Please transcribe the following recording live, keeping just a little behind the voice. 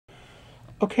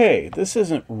Okay, this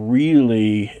isn't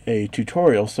really a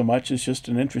tutorial so much as just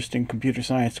an interesting computer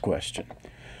science question.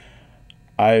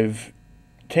 I've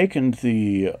taken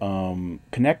the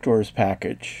connectors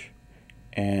package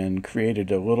and created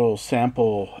a little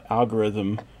sample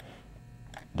algorithm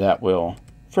that will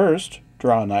first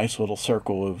draw a nice little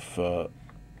circle of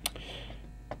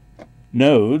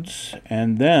nodes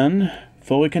and then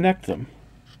fully connect them.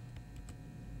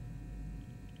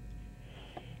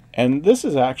 And this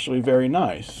is actually very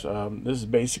nice. This is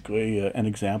basically an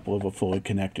example of a fully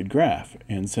connected graph.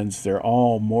 And since they're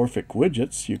all morphic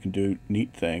widgets, you can do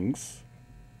neat things.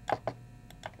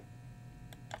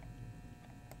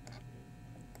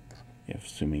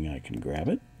 Assuming I can grab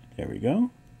it. There we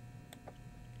go.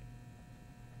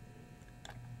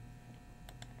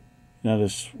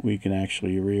 Notice we can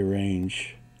actually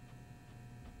rearrange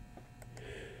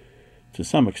to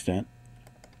some extent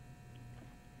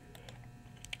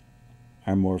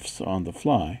our morphs on the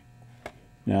fly.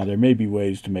 Now there may be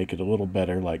ways to make it a little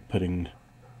better, like putting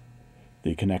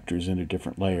the connectors into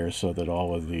different layers so that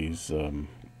all of these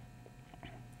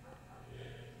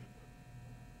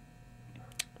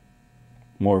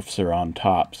morphs are on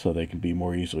top so they can be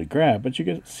more easily grabbed. But you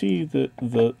can see the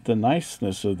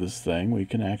niceness of this thing. We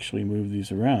can actually move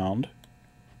these around.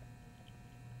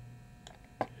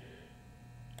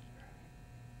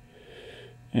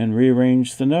 And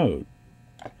rearrange the node.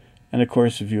 And of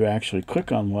course, if you actually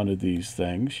click on one of these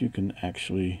things, you can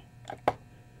actually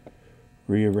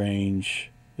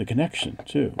rearrange the connection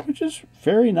too, which is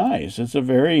very nice. It's a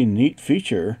very neat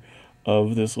feature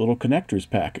of this little connectors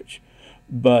package.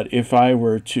 But if I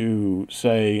were to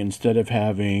say, instead of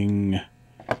having,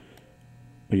 well,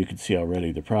 you can see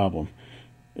already the problem.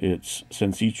 It's,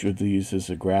 since each of these is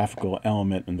a graphical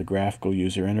element in the graphical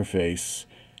user interface,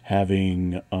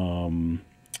 having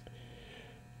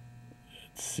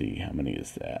let's see, how many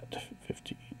is that?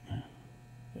 15.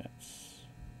 That's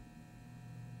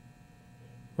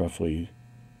roughly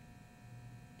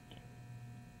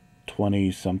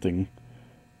 20 something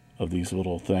of these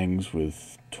little things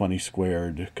with 20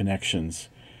 squared connections.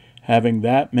 Having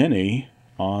that many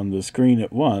on the screen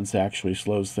at once actually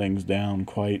slows things down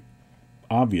quite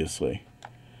obviously.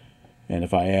 And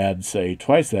if I add, say,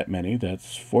 twice that many,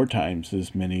 that's 4 times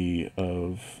as many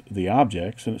of the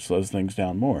objects, and it slows things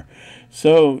down more.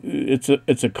 So it's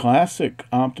a classic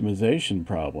optimization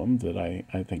problem that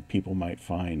I think people might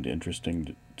find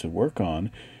interesting to work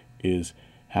on, is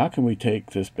how can we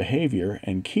take this behavior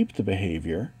and keep the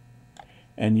behavior,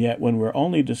 and yet when we're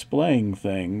only displaying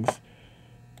things,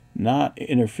 not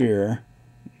interfere,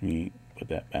 let me put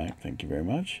that back, thank you very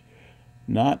much,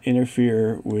 not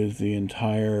interfere with the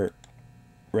entire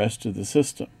rest of the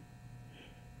system.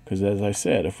 Because as I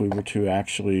said, if we were to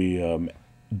actually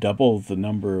double the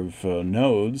number of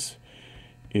nodes,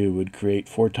 it would create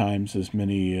 4 times as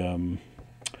many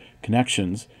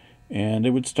connections, and it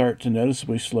would start to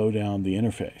noticeably slow down the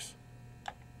interface.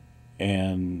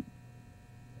 And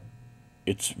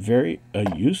it's very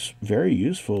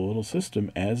useful little system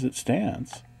as it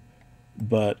stands,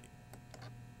 but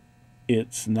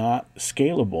it's not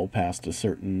scalable past a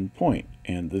certain point,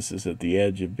 and this is at the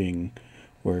edge of being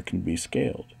where it can be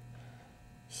scaled.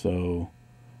 So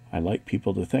I like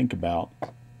people to think about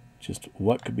just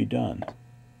what could be done,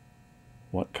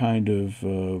 what kind of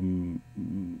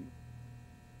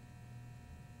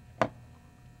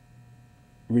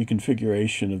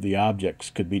reconfiguration of the objects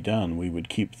could be done. We would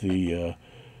keep the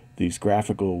these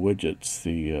graphical widgets,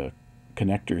 the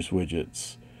connectors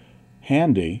widgets,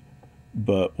 handy,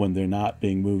 but when they're not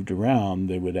being moved around,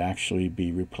 they would actually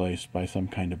be replaced by some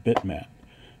kind of bitmap.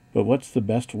 But what's the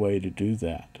best way to do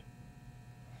that?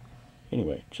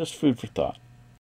 Anyway, just food for thought.